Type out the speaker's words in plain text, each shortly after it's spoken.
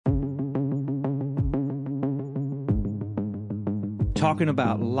Talking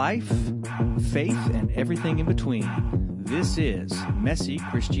about life, faith, and everything in between. This is Messy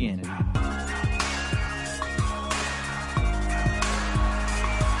Christianity.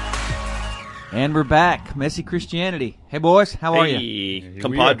 And we're back, Messy Christianity. Hey, boys, how are you? Hey,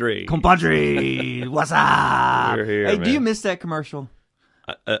 compadre. Compadre, what's up? We're here, hey, man. do you miss that commercial?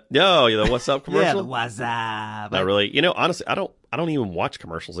 No, the what's up commercial? Yeah, the what's up. Not really. You know, honestly, I don't even watch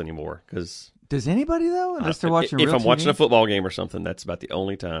commercials anymore because Does anybody though? Unless they're watching if real I'm TV? watching a football game or something, that's about the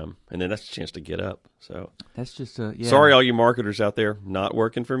only time, and then that's a chance to get up. So That's just a yeah. sorry, all you marketers out there, not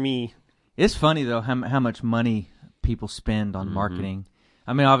working for me. It's funny though how much money people spend on marketing.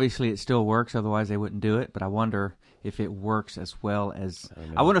 I mean, obviously it still works, otherwise they wouldn't do it. But I wonder if it works as well as.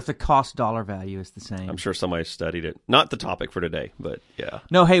 I wonder if the cost dollar value is the same. I'm sure somebody studied it. Not the topic for today, but yeah.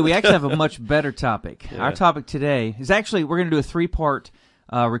 No, hey, we actually have a much better topic. Yeah. Our topic today is actually we're going to do a 3-part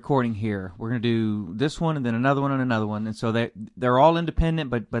recording here. We're going to do this one and then another one and another one, and so they're all independent,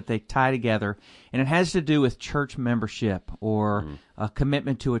 but they tie together, and it has to do with church membership or a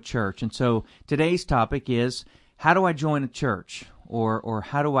commitment to a church. And so today's topic is how do I join a church, or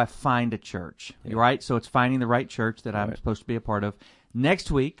how do I find a church? Yeah. Right. So it's finding the right church that I'm supposed to be a part of.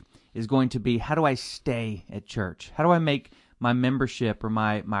 Next week is going to be how do I stay at church? How do I make my membership or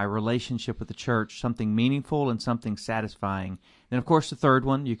my relationship with the church something meaningful and something satisfying? Then, of course, the third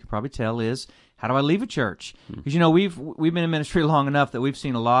one, you can probably tell, is how do I leave a church? Because, you know, we've been in ministry long enough that we've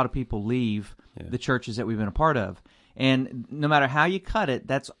seen a lot of people leave the churches that we've been a part of. And no matter how you cut it,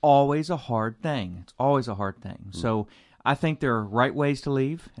 that's always a hard thing. It's always a hard thing. So I think there are right ways to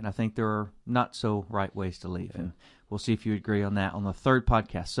leave, and I think there are not so right ways to leave. And we'll see if you agree on that on the third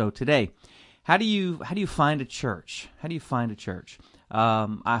podcast. So today, how do you find a church? How do you find a church?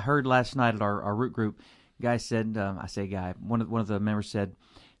 I heard last night at our root group, guy said, one of the members said,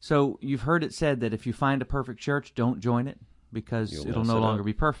 so you've heard it said that if you find a perfect church, don't join it because it'll no longer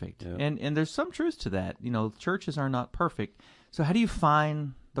be perfect. Yeah. And there's some truth to that. You know, churches are not perfect. So how do you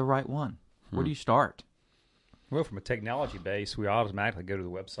find the right one? Where do you start? Well, from a technology base, we automatically go to the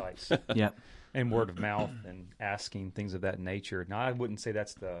websites. Yep. And word of mouth and asking things of that nature. Now, I wouldn't say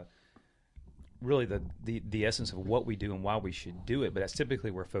that's really the essence of what we do and why we should do it, but that's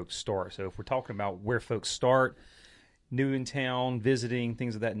typically where folks start. So if we're talking about where folks start, new in town, visiting,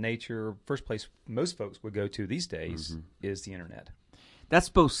 things of that nature, first place most folks would go to these days is the internet. That's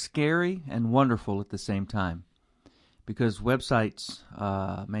both scary and wonderful at the same time. Because websites,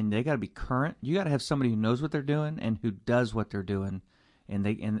 man, they got to be current. You got to have somebody who knows what they're doing and who does what they're doing,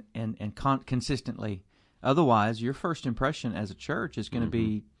 and consistently. Otherwise, your first impression as a church is going to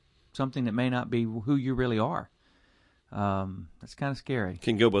be something that may not be who you really are. That's kind of scary.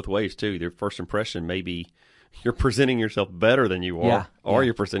 Can go both ways too. Their first impression may be you're presenting yourself better than you are, or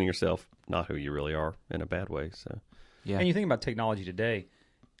you're presenting yourself not who you really are in a bad way. So, and you think about technology today.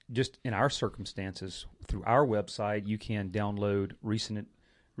 Just in our circumstances, through our website, you can download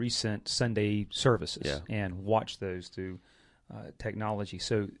recent Sunday services and watch those through technology.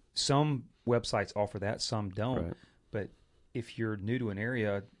 So some websites offer that, some don't. Right. But if you're new to an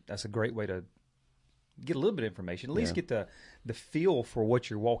area, that's a great way to get a little bit of information. At least get the feel for what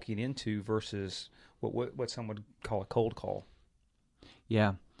you're walking into versus what some would call a cold call.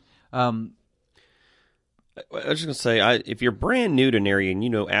 Yeah. I was just going to say, if you're brand new to an area and you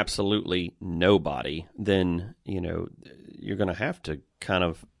know absolutely nobody, then, you know, you're going to have to kind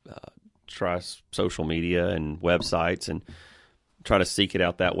of try social media and websites and try to seek it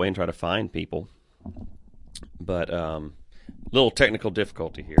out that way and try to find people. But little technical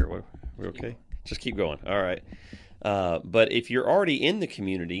difficulty here. We're okay? Just keep going. All right. But if you're already in the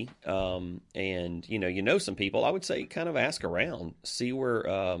community and, you know some people, I would say kind of ask around, see where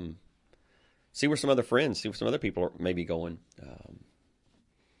some other friends, see where some other people are maybe going.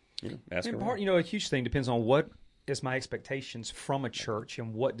 Ask around. A huge thing depends on what is my expectations from a church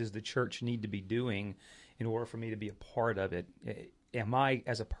and what does the church need to be doing in order for me to be a part of it. Am I,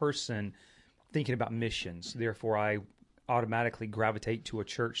 as a person, thinking about missions? Therefore, I automatically gravitate to a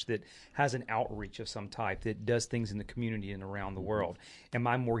church that has an outreach of some type, that does things in the community and around the world. Am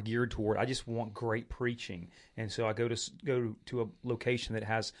I more geared toward, I just want great preaching, and so I go to a location that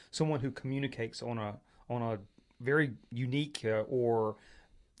has someone who communicates on a very unique or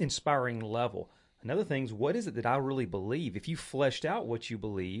inspiring level. Another thing is, what is it that I really believe? If you fleshed out what you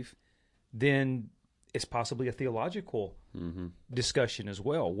believe, then it's possibly a theological discussion as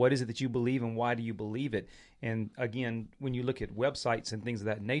well. What is it that you believe and why do you believe it? And again, when you look at websites and things of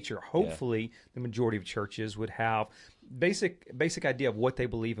that nature, hopefully the majority of churches would have basic idea of what they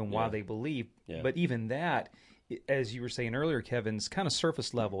believe and why they believe. Yeah. But even that, as you were saying earlier, Kevin, is kind of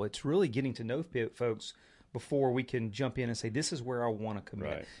surface level. It's really getting to know folks before we can jump in and say, this is where I want to commit.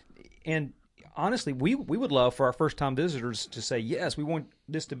 Right. And honestly, we would love for our first-time visitors to say, yes, we want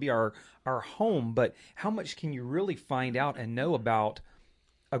this to be our home, but how much can you really find out and know about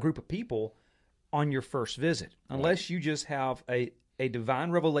a group of people on your first visit? Unless you just have a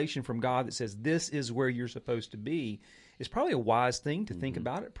divine revelation from God that says this is where you're supposed to be, it's probably a wise thing to think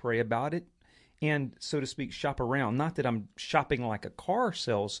about it, pray about it, and, so to speak, shop around. Not that I'm shopping like a car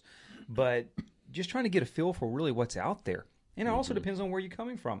sells, but just trying to get a feel for really what's out there. And it also depends on where you're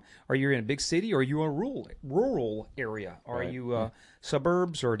coming from. Are you in a big city, or are you in a rural area? Are you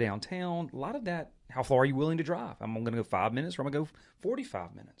suburbs or downtown? A lot of that, how far are you willing to drive? I'm going to go 5 minutes, or I'm going to go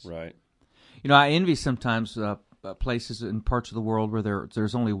 45 minutes. Right. I envy sometimes places in parts of the world where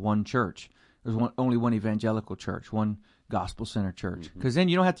there's only one church. There's only one evangelical church, one gospel-centered church. Because then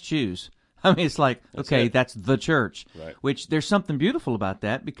you don't have to choose. I mean, it's like, that's the church. Right. Which there's something beautiful about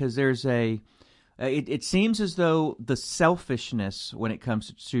that, because there's it seems as though the selfishness when it comes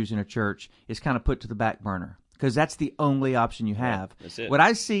to choosing a church is kind of put to the back burner, because that's the only option you have. That's it. What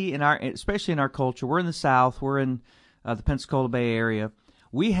I see especially in our culture, we're in the South, we're in the Pensacola Bay area.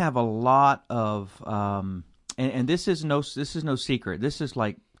 We have a lot of, and this is no secret. This is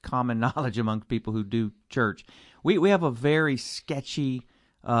like common knowledge among people who do church. We have a very sketchy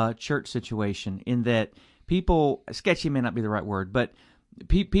church situation, in that people, sketchy may not be the right word, but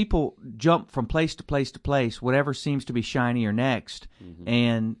people jump from place to place to place, whatever seems to be shinier next,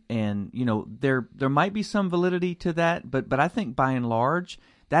 and there might be some validity to that, but I think by and large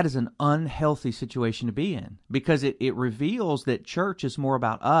that is an unhealthy situation to be in, because it reveals that church is more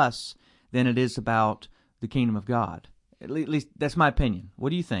about us than it is about the kingdom of God. At least that's my opinion. What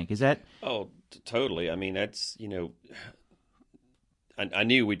do you think? Is that? Oh, totally. I mean, that's, I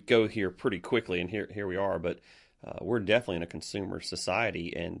knew we'd go here pretty quickly, and here we are, but we're definitely in a consumer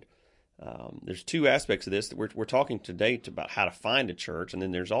society, and there's two aspects of this that we're talking today about how to find a church, and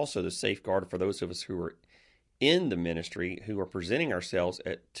then there's also the safeguard for those of us who are in the ministry, who are presenting ourselves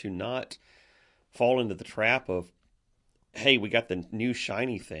to not fall into the trap of, hey, we got the new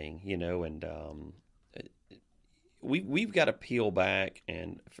shiny thing, and we've got to peel back,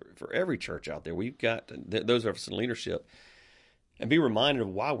 and for every church out there, we've got those of us in leadership, and be reminded of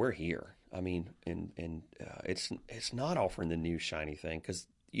why we're here. I mean, and it's not offering the new shiny thing, because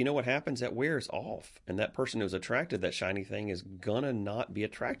you know what happens? That wears off, and that person who's attracted to that shiny thing is gonna not be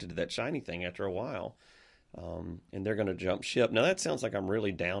attracted to that shiny thing after a while, and they're gonna jump ship. Now that sounds like I'm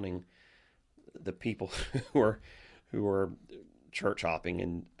really downing the people who are church hopping,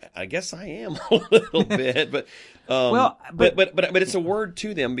 and I guess I am a little bit, but but it's a word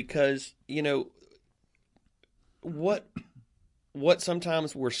to them, because what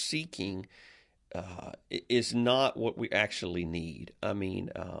sometimes we're seeking is not what we actually need. I mean,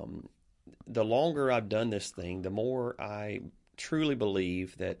 the longer I've done this thing, the more I truly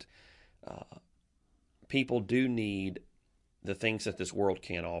believe that people do need the things that this world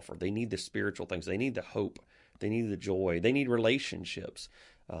can't offer. They need the spiritual things. They need the hope. They need the joy. They need relationships.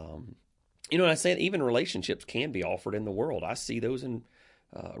 And I say even relationships can be offered in the world. I see those in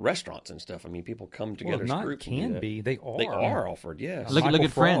restaurants and stuff. I mean, people come together as groups. They are offered. Yes. Look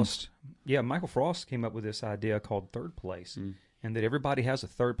at Friends. Yeah, Michael Frost came up with this idea called third place, and that everybody has a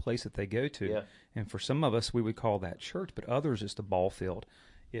third place that they go to. Yeah. And for some of us, we would call that church, but others, it's the ball field.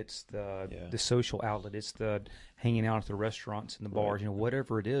 It's the social outlet. It's the hanging out at the restaurants and the bars.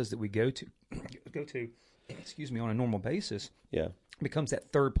 Whatever it is that we go to, on a normal basis. Yeah. Becomes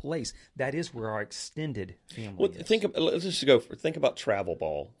that third place. That is where our extended family is. Let's just think about travel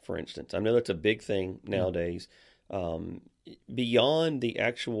ball, for instance. I know that's a big thing nowadays. Beyond the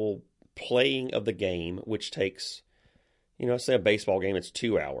actual playing of the game, which takes, say a baseball game, it's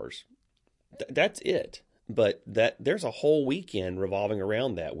 2 hours. That's it. But there's a whole weekend revolving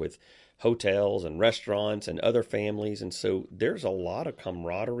around that, with hotels and restaurants and other families, and so there's a lot of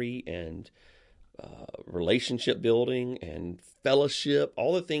camaraderie and relationship building and fellowship,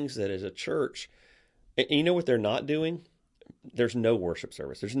 all the things that as a church, and you know what they're not doing? There's no worship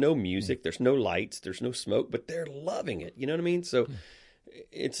service. There's no music. There's no lights. There's no smoke, but they're loving it. You know what I mean? So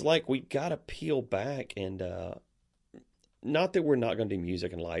it's like we got to peel back, and not that we're not going to do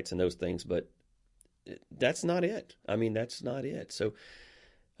music and lights and those things, but that's not it. I mean, that's not it. So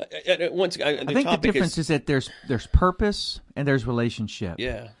I think the difference is that there's purpose and there's relationship.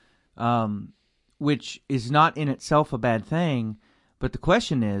 Yeah. Which is not in itself a bad thing, but the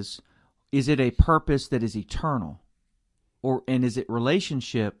question is it a purpose that is eternal, and is it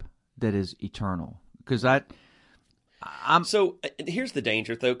relationship that is eternal? Because So here's the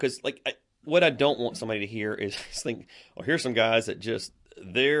danger, though, because what I don't want somebody to hear is think, here's some guys that just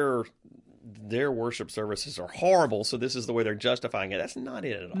their worship services are horrible, so this is the way they're justifying it. That's not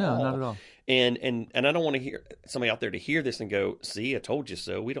it at all. No, not at all. And I don't want to hear somebody out there to hear this and go, "See, I told you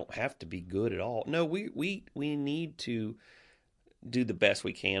so." We don't have to be good at all. No, we need to do the best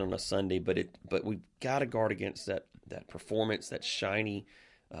we can on a Sunday, but we've got to guard against that performance, that shiny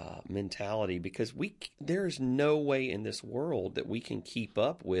mentality, because there's no way in this world that we can keep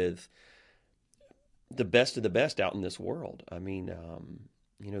up with the best of the best out in this world. I mean,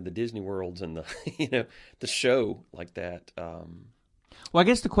 the Disney Worlds and the the show like that. Well, I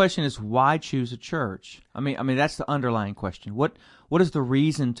guess the question is, why choose a church? I mean that's the underlying question. What is the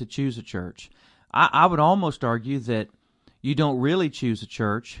reason to choose a church? I would almost argue that you don't really choose a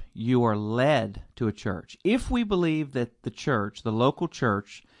church, you are led to a church. If we believe that the church, the local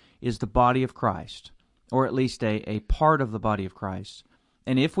church, is the body of Christ, or at least a part of the body of Christ,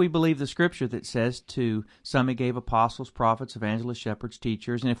 and if we believe the Scripture that says to some He gave apostles, prophets, evangelists, shepherds,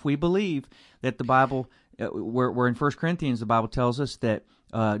 teachers, and if we believe that the Bible, where in 1 Corinthians the Bible tells us that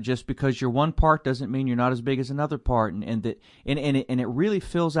just because you're one part doesn't mean you're not as big as another part, and it really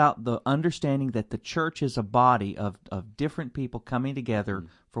fills out the understanding that the church is a body of different people coming together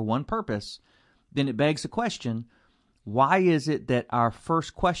for one purpose, then it begs the question, why is it that our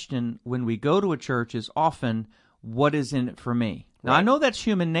first question when we go to a church is often, what is in it for me? Now, Right. I know that's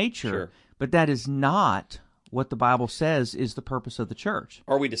human nature, Sure. but that is not what the Bible says is the purpose of the church.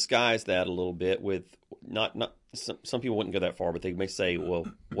 Or we disguise that a little bit with not some people wouldn't go that far, but they may say, well,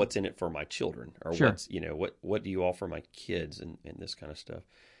 what's in it for my children, or Sure. what's what do you offer my kids, and this kind of stuff.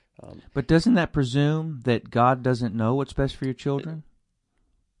 But doesn't that presume that God doesn't know what's best for your children?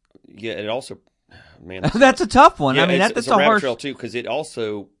 Yeah, it also, man, That's a tough one. yeah, I mean, it's that's a a rabbit harsh. trail too, because it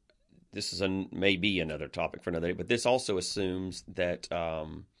also, this is maybe another topic for another day, but this also assumes that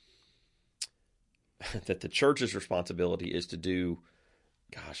that the church's responsibility is to do.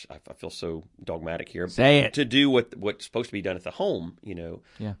 Gosh, I feel so dogmatic here. Say it. To do what's supposed to be done at the home,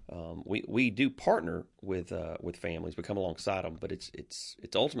 Yeah. We do partner with families, we come alongside them, but it's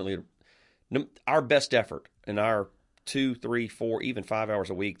ultimately our best effort, and our 2, 3, 4, even 5 hours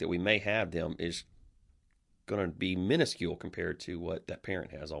a week that we may have them is going to be minuscule compared to what that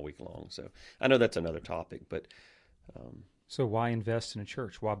parent has all week long. So I know that's another topic, but So why invest in a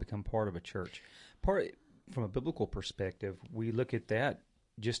church? Why become part of a church? From a biblical perspective, we look at that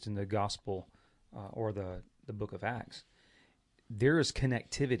just in the gospel or the book of Acts. There is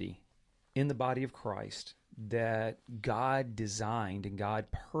connectivity in the body of Christ that God designed and God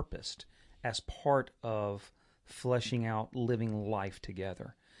purposed as part of fleshing out living life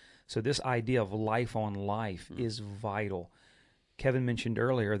together. So this idea of life on life is vital. Kevin mentioned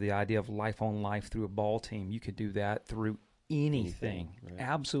earlier the idea of life on life through a ball team. You could do that through anything, right.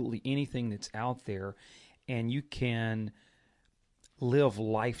 absolutely anything that's out there, and you can live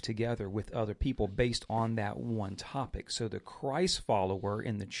life together with other people based on that one topic. So the Christ follower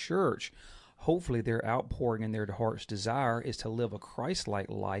in the church, hopefully their outpouring and their heart's desire is to live a Christ-like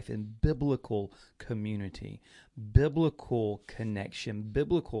life in biblical community, biblical connection,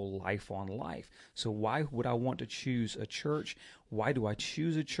 biblical life on life. So why would I want to choose a church? Why do I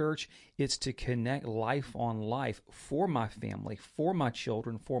choose a church? It's to connect life on life for my family, for my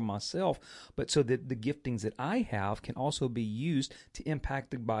children, for myself, but so that the giftings that I have can also be used to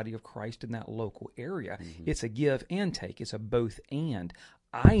impact the body of Christ in that local area. Mm-hmm. It's a give and take. It's a both and.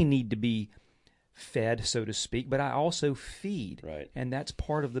 I need to be fed, so to speak, but I also feed. Right. And that's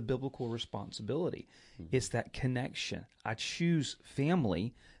part of the biblical responsibility. Mm-hmm. It's that connection. I choose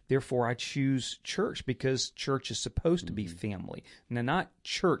family, therefore I choose church, because church is supposed to be family. Now, not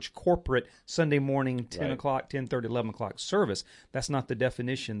church, corporate, Sunday morning, 10 o'clock, 10:30, 11 o'clock service. That's not the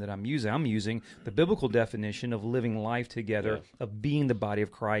definition that I'm using. I'm using the biblical definition of living life together, of being the body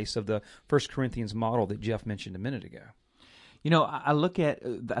of Christ, of the 1 Corinthians model that Jeff mentioned a minute ago. You know, I look at,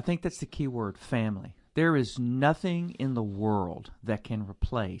 I think that's the key word, family. There is nothing in the world that can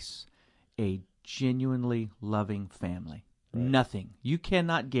replace a genuinely loving family. Right. Nothing. You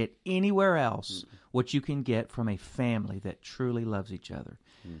cannot get anywhere else what you can get from a family that truly loves each other.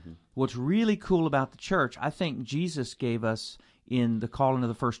 Mm-hmm. What's really cool about the church, I think Jesus gave us in the calling of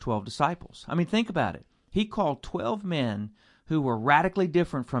the first 12 disciples. I mean, think about it. He called 12 men who were radically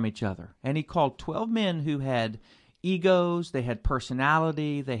different from each other. And he called 12 men who had egos, they had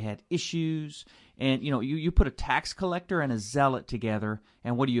personality, they had issues, and you put a tax collector and a zealot together,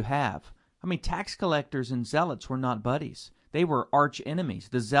 and what do you have? I mean, tax collectors and zealots were not buddies. They were arch enemies.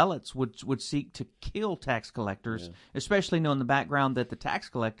 The zealots would seek to kill tax collectors, especially knowing the background that the tax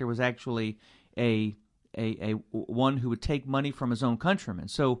collector was actually a one who would take money from his own countrymen.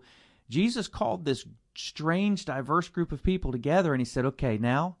 So Jesus called this strange, diverse group of people together, and he said, okay,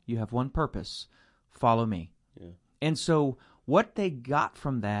 now you have one purpose. Follow me. Yeah. And so what they got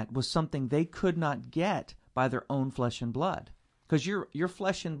from that was something they could not get by their own flesh and blood. Because your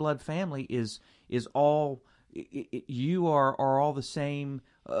flesh and blood family is all, you are all the same,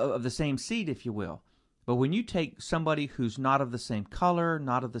 of the same seed, if you will. But when you take somebody who's not of the same color,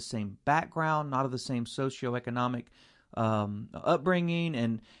 not of the same background, not of the same socioeconomic upbringing,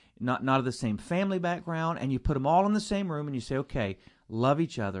 and not of the same family background, and you put them all in the same room and you say, okay, love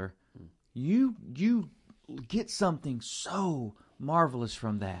each other, you get something so marvelous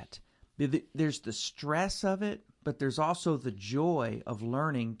from that. There's the stress of it, but there's also the joy of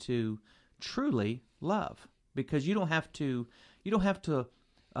learning to truly love, because you don't have to,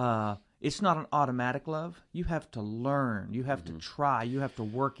 it's not an automatic love. You have to learn, you have to try, you have to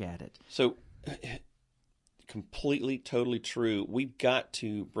work at it. So completely, totally true. We've got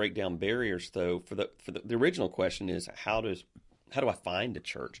to break down barriers, though. For the original question is, how do I find a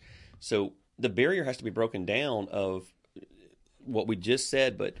church? So the barrier has to be broken down of what we just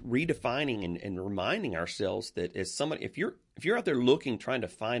said, but redefining and reminding ourselves that as somebody, if you're out there looking, trying to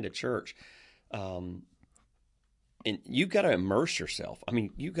find a church, and you've got to immerse yourself. I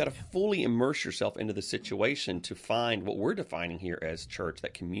mean, you've got to fully immerse yourself into the situation to find what we're defining here as church,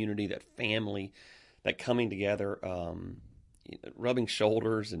 that community, that family, that coming together, rubbing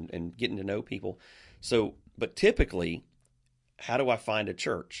shoulders and getting to know people. So, but typically, how do I find a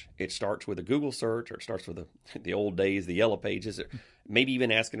church? It starts with a Google search, or it starts with the old days, the Yellow Pages, or maybe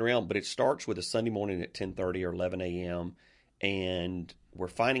even asking around. But it starts with a Sunday morning at 10:30 or 11 a.m., and we're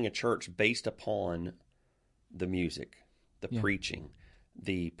finding a church based upon the music, the preaching,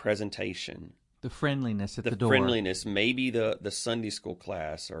 the presentation, the friendliness at the door. The friendliness, maybe the Sunday school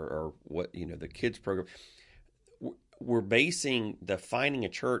class or what, the kids program. We're basing the finding a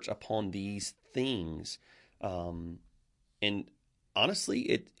church upon these things. And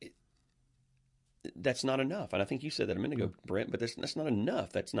honestly, that's not enough. And I think you said that a minute ago, Brent, but that's not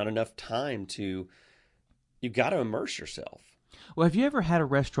enough. That's not enough time to, you've got to immerse yourself. Well, have you ever had a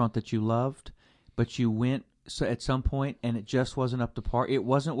restaurant that you loved, but you went at some point and it just wasn't up to par? It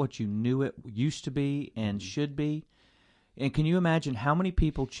wasn't what you knew it used to be and should be. And can you imagine how many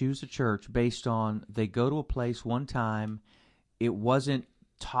people choose a church based on they go to a place one time, it wasn't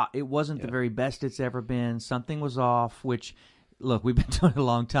the very best it's ever been. Something was off, which, look, we've been doing it a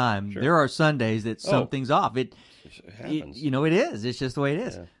long time. Sure. There are Sundays that something's off. It happens. It is. It's just the way it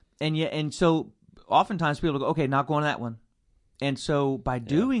is. Yeah. And so oftentimes people go, okay, not going to that one. And so by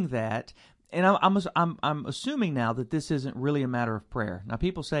doing that, and I'm assuming now that this isn't really a matter of prayer. Now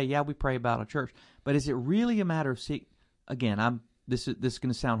people say, yeah, we pray about a church, but is it really a matter of again, this is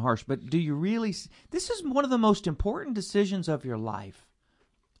going to sound harsh, but do you really? This is one of the most important decisions of your life.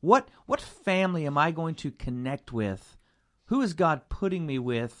 What family am I going to connect with? Who is God putting me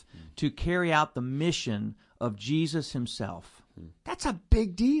with to carry out the mission of Jesus himself? That's a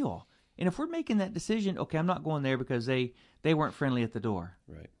big deal. And if we're making that decision, okay, I'm not going there because they weren't friendly at the door.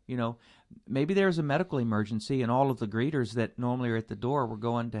 Right. Maybe there's a medical emergency and all of the greeters that normally are at the door were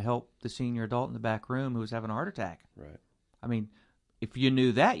going to help the senior adult in the back room who was having a heart attack. Right. I mean, if you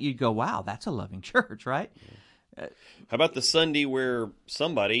knew that, you'd go, wow, that's a loving church, right? Yeah. How about the Sunday where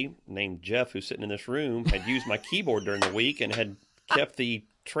somebody named Jeff, who's sitting in this room, had used my keyboard during the week and had kept the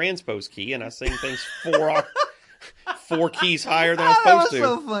transpose key, and I sang things 4 keys higher than I'm supposed to. That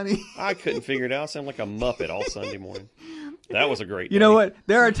was so funny. I couldn't figure it out. I sounded like a Muppet all Sunday morning. That was a great day. You know what?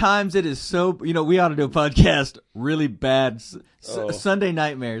 There are times it is so, we ought to do a podcast, really bad Sunday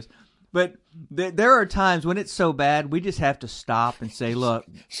nightmares. But there are times when it's so bad, we just have to stop and say, look,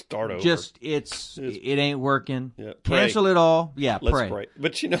 start over. It ain't working. Yeah, cancel it all. Yeah, Let's pray.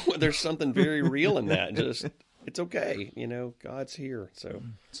 But there's something very real in that. Just, it's okay. God's here.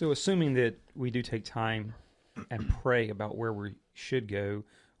 So assuming that we do take time and pray about where we should go,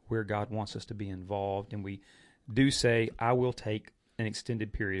 where God wants us to be involved, and we do say, I will take an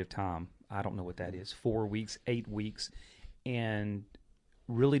extended period of time. I don't know what that is, 4 weeks, 8 weeks, and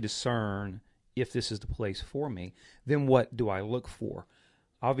really discern if this is the place for me. Then what do I look for?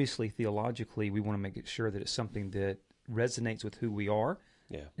 Obviously, theologically, we want to make it sure that it's something that resonates with who we are.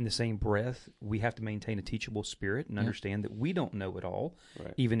 Yeah. In the same breath, we have to maintain a teachable spirit and understand that we don't know it all.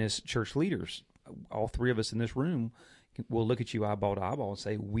 Right. Even as church leaders, all three of us in this room will look at you eyeball to eyeball and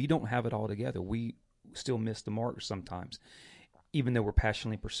say, we don't have it all together. We still miss the mark sometimes. Even though we're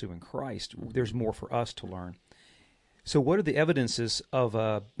passionately pursuing Christ, there's more for us to learn. So what are the evidences of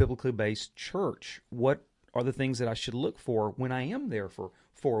a biblically based church? What are the things that I should look for when I am there for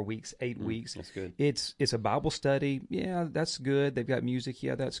 4 weeks, 8 weeks. That's good. It's a Bible study. Yeah, that's good. They've got music.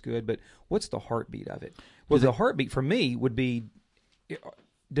 Yeah, that's good. But what's the heartbeat of it? Well, the heartbeat for me would be,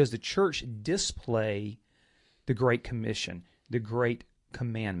 does the church display the Great Commission, the Great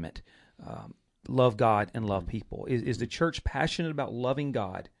Commandment, love God and love people? Is the church passionate about loving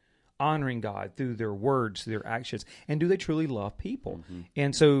God, honoring God through their words, their actions, and do they truly love people?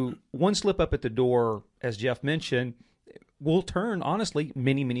 And so one slip up at the door, as Jeff mentioned, will turn, honestly,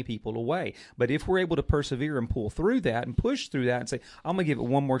 many, many people away. But if we're able to persevere and pull through that and push through that and say, I'm going to give it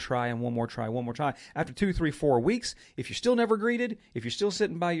one more try and one more try, one more try. After 2, 3, 4 weeks, if you're still never greeted, if you're still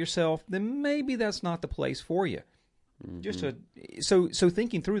sitting by yourself, then maybe that's not the place for you. So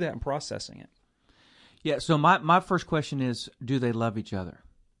thinking through that and processing it. Yeah, so my first question is, do they love each other?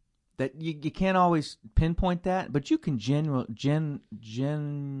 That you can't always pinpoint that, but you can generally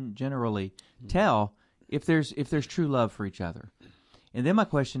tell if there's true love for each other. And then my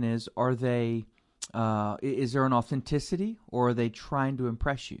question is, are they is there an authenticity, or are they trying to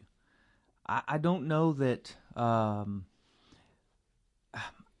impress you? I don't know that.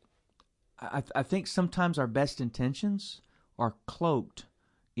 I think sometimes our best intentions are cloaked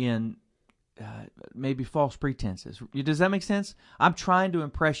in maybe false pretenses. Does that make sense? I'm trying to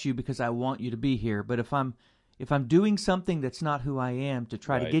impress you because I want you to be here, but if I'm doing something that's not who I am to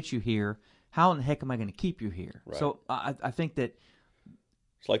try to get you here, how in the heck am I going to keep you here? Right. So I think that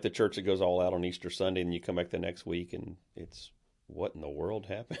it's like the church that goes all out on Easter Sunday, and you come back the next week, and it's, what in the world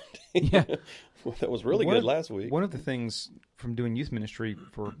happened? Yeah. Well, that was really good last week. One of the things from doing youth ministry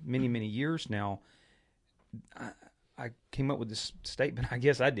for many, many years now, I came up with this statement, I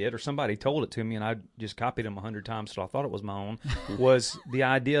guess I did, or somebody told it to me, and I just copied them 100 times, so I thought it was my own, was the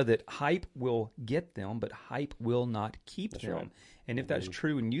idea that hype will get them, but hype will not keep them. Right. And if that's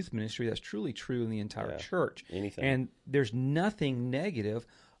true in youth ministry, that's truly true in the entire church. Anything. And there's nothing negative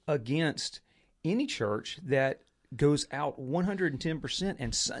against any church that goes out 110%,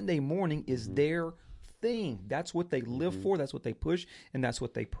 and Sunday morning is their thing. That's what they live for, that's what they push, and that's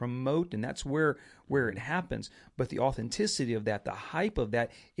what they promote, and that's where it happens. But the authenticity of that, the hype of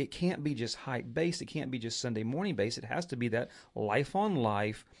that, it can't be just hype-based. It can't be just Sunday morning-based. It has to be that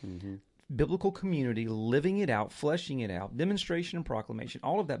life-on-life, biblical community, living it out, fleshing it out, demonstration and proclamation,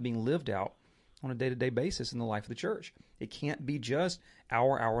 all of that being lived out on a day-to-day basis in the life of the church. It can't be just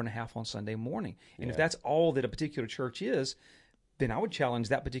hour and a half on Sunday morning. And if that's all that a particular church is, then I would challenge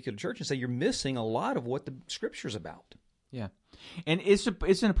that particular church and say you're missing a lot of what the Scripture's about. Yeah, and it's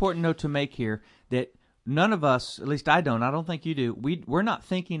an important note to make here that none of us, at least I don't think you do, we're not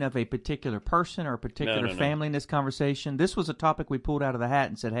thinking of a particular person or a particular family in this conversation. This was a topic we pulled out of the hat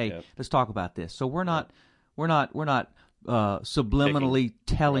and said, hey, let's talk about this. So we're not subliminally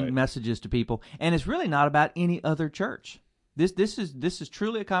telling messages to people, and it's really not about any other church. This is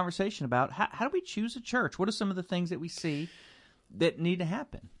truly a conversation about how do we choose a church? What are some of the things that we see that need to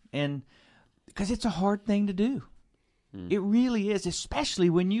happen? And because it's a hard thing to do. It really is, especially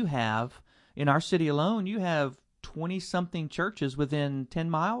when you have, in our city alone, you have 20-something churches within 10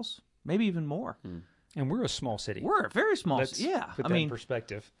 miles, maybe even more. And we're a small city. We're a very small city. Yeah. Put that in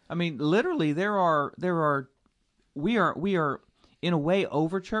perspective. I mean, literally, we are in a way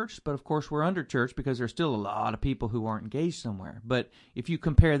over-churched, but of course we're under-churched because there's still a lot of people who aren't engaged somewhere. But if you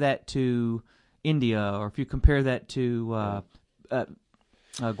compare that to India, or if you compare that to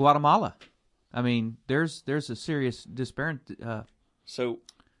Guatemala, I mean, there's a serious disparity. So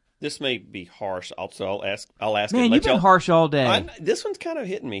this may be harsh. Also, I'll ask. Man, you've been harsh all day. This one's kind of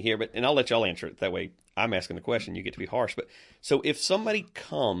hitting me here, and I'll let y'all answer it. That way, I'm asking the question. You get to be harsh. But so if somebody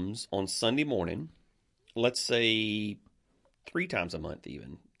comes on Sunday morning, let's say 3 times a month,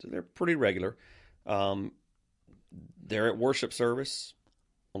 even, so they're pretty regular. They're at worship service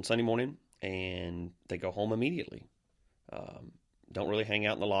on Sunday morning, and they go home immediately. Don't really hang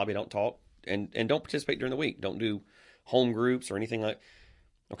out in the lobby. Don't talk. And don't participate during the week. Don't do home groups or anything like.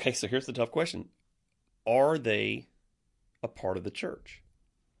 Okay, so here's the tough question: are they a part of the church?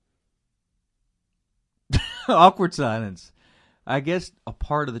 Awkward silence. I guess a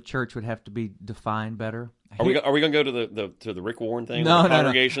part of the church would have to be defined better. Are we going to go to the Rick Warren thing? No, the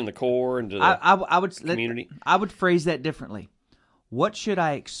congregation, the core, and to the I would community. I would phrase that differently. What should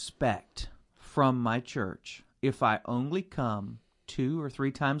I expect from my church if I only come 2 or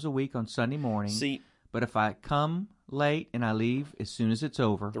 3 times a week on Sunday morning? But if I come late and I leave as soon as it's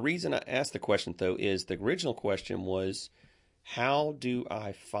over. The reason I asked the question, though, is the original question was, how do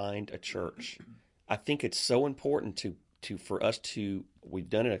I find a church? I think it's so important for us to, we've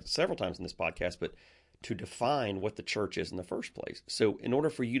done it several times in this podcast, but to define what the church is in the first place. So in order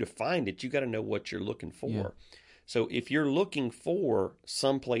for you to find it, you got to know what you're looking for. Yeah. So if you're looking for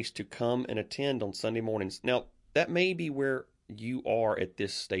some place to come and attend on Sunday mornings, now that may be where you are at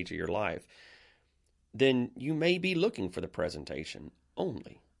this stage of your life, then you may be looking for the presentation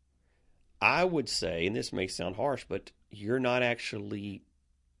only. I would say, and this may sound harsh, but you're not actually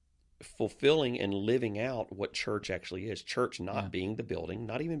fulfilling and living out what church actually is. Church not being the building,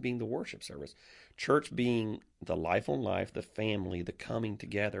 not even being the worship service. Church being the life on life, the family, the coming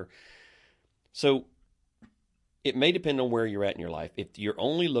together. So it may depend on where you're at in your life. If you're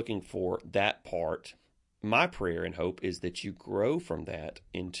only looking for that part, my prayer and hope is that you grow from that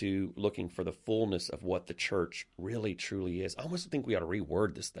into looking for the fullness of what the church really, truly is. I almost think we ought to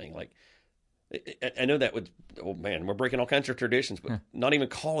reword this thing. Like, I know that would, oh man, we're breaking all kinds of traditions, but not even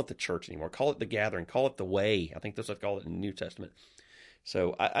call it the church anymore. Call it the gathering. Call it the way. I think that's what they call it in the New Testament.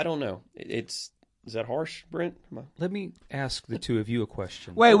 So I don't know. Is that harsh, Brent? Let me ask the two of you a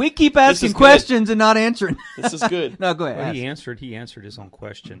question. Wait, we keep asking questions and not answering. This is good. No, go ahead. Well, he answered his own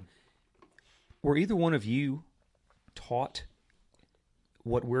question. Were either one of you taught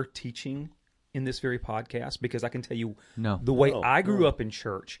what we're teaching in this very podcast? Because I can tell you, the way I grew up in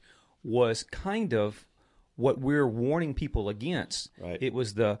church was kind of what we're warning people against. Right. It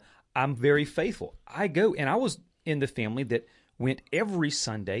was I'm very faithful. I go, and I was in the family that went every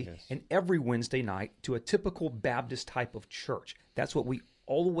Sunday and every Wednesday night to a typical Baptist type of church. That's what we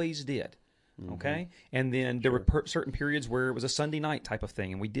always did. Okay? And then there were certain periods where it was a Sunday night type of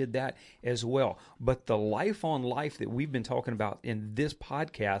thing, and we did that as well. But the life on life that we've been talking about in this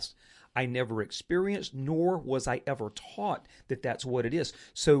podcast, I never experienced, nor was I ever taught that that's what it is.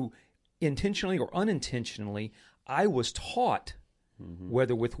 So intentionally or unintentionally, I was taught,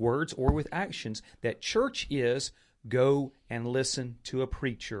 whether with words or with actions, that church is go and listen to a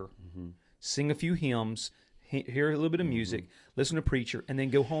preacher, sing a few hymns, hear a little bit of music, listen to a preacher, and then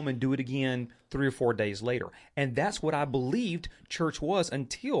go home and do it again 3 or 4 days later. And that's what I believed church was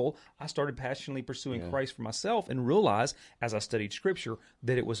until I started passionately pursuing Christ for myself and realized, as I studied Scripture,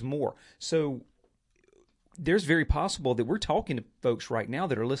 that it was more. So there's very possible that we're talking to folks right now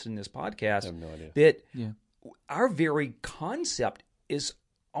that are listening to this podcast I have no idea. that our very concept is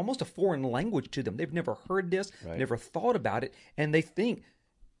almost a foreign language to them. They've never heard this, never thought about it, and they think,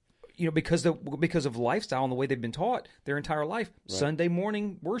 because of lifestyle and the way they've been taught their entire life, Sunday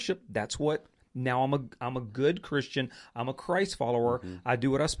morning worship, that's what, now I'm a good Christian, I'm a Christ follower, I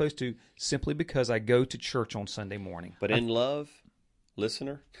do what I'm supposed to simply because I go to church on Sunday morning. But in love,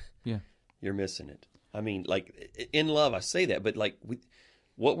 listener, you're missing it. I mean, like, in love, I say that, but like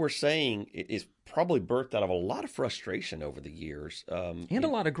what we're saying is probably birthed out of a lot of frustration over the years. And a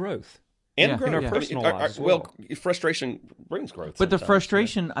lot of growth. And growth. In our personal lives as well. Frustration brings growth. But the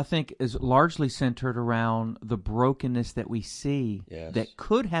frustration, I think, is largely centered around the brokenness that we see that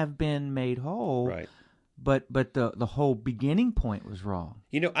could have been made whole, but the whole beginning point was wrong.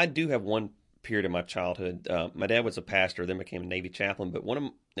 I do have one period of my childhood. My dad was a pastor, then became a Navy chaplain, but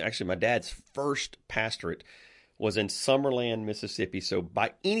my dad's first pastorate was in Summerland, Mississippi. So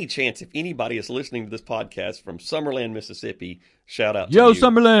by any chance, if anybody is listening to this podcast from Summerland, Mississippi, shout out to you. Yo,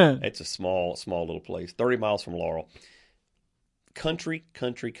 Summerland! It's a small little place, 30 miles from Laurel. Country,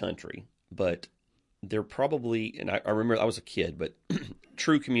 but they're probably, and I remember I was a kid, but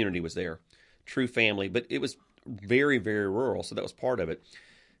true community was there, true family, but it was very, very rural, so that was part of it.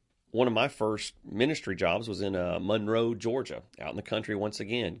 One of my first ministry jobs was in Monroe, Georgia, out in the country once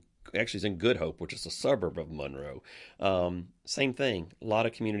again. Actually, it's in Good Hope, which is a suburb of Monroe. Same thing, a lot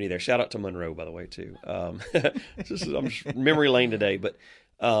of community there. Shout out to Monroe, by the way, too. I'm just memory lane today, but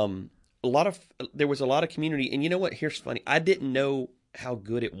there was a lot of community. And you know what? Here's funny. I didn't know how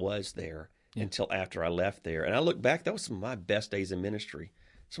good it was there until after I left there. And I look back, that was some of my best days in ministry.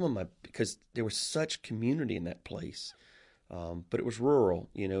 Because there was such community in that place. But it was rural,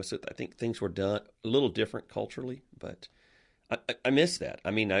 so I think things were done a little different culturally, but I miss that.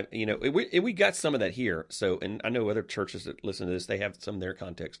 I mean, we got some of that here. So, and I know other churches that listen to this, they have some of their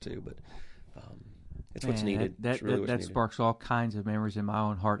context too, but it's what's needed. That sparks all kinds of memories in my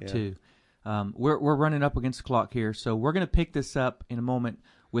own heart too. We're running up against the clock here, so we're going to pick this up in a moment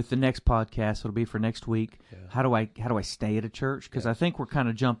with the next podcast. It'll be for next week. Yeah. How do I stay at a church? Because I think we're kind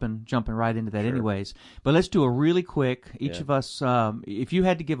of jumping right into that anyways. But let's do a really quick. Each of us, if you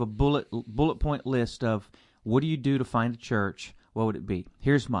had to give a bullet point list of what do you do to find a church, what would it be?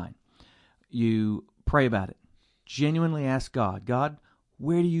 Here's mine. You pray about it. Genuinely ask God,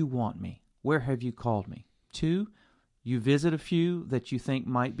 where do you want me? Where have you called me? 2, you visit a few that you think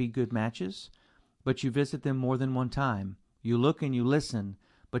might be good matches, but you visit them more than one time. You look and you listen,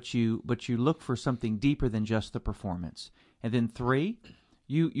 but you look for something deeper than just the performance. And then 3,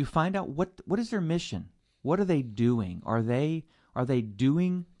 you find out what is their mission. what are they doing? Are they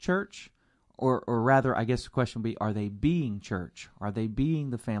doing church? Or rather, I guess the question would be, are they being church? Are they being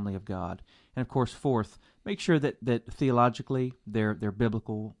the family of God? And of course, fourth, make sure that theologically they're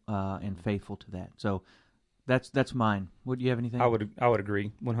biblical and faithful to that. So that's mine. Would you have anything? I would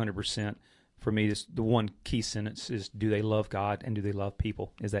agree 100%. For me, the one key sentence is: do they love God and do they love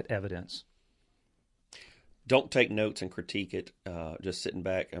people? Is that evidence? Don't take notes and critique it. Just sitting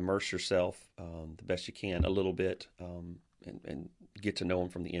back, immerse yourself the best you can a little bit, and get to know them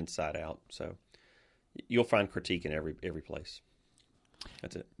from the inside out. So you'll find critique in every place.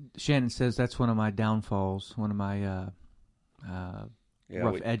 That's it. Shannon says that's one of my downfalls, one of my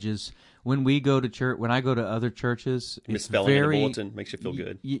rough edges. When we go to church, when I go to other churches, misspelling in a bulletin makes you feel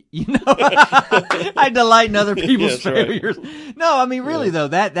good. You know, I delight in other people's failures. Right. No, I mean really though,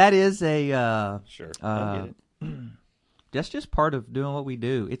 that is a sure. I get it. That's just part of doing what we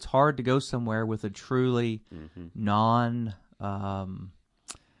do. It's hard to go somewhere with a truly not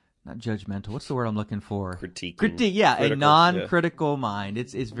judgmental. What's the word I'm looking for? Critique. Yeah, critical, a non-critical mind.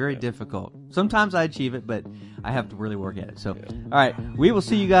 It's very difficult. Sometimes I achieve it, but I have to really work at it. So, all right, we will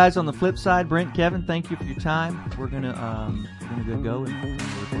see you guys on the flip side. Brent, Kevin, thank you for your time. We're gonna go and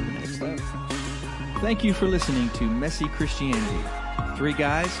record the next time. Thank you for listening to Messy Christianity. Three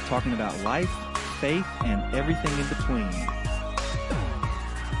guys talking about life, faith, and everything in between.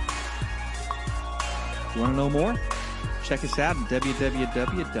 You want to know more? Check us out at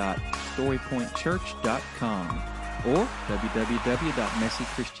www.storypointchurch.com or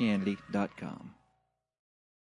www.messychristianity.com.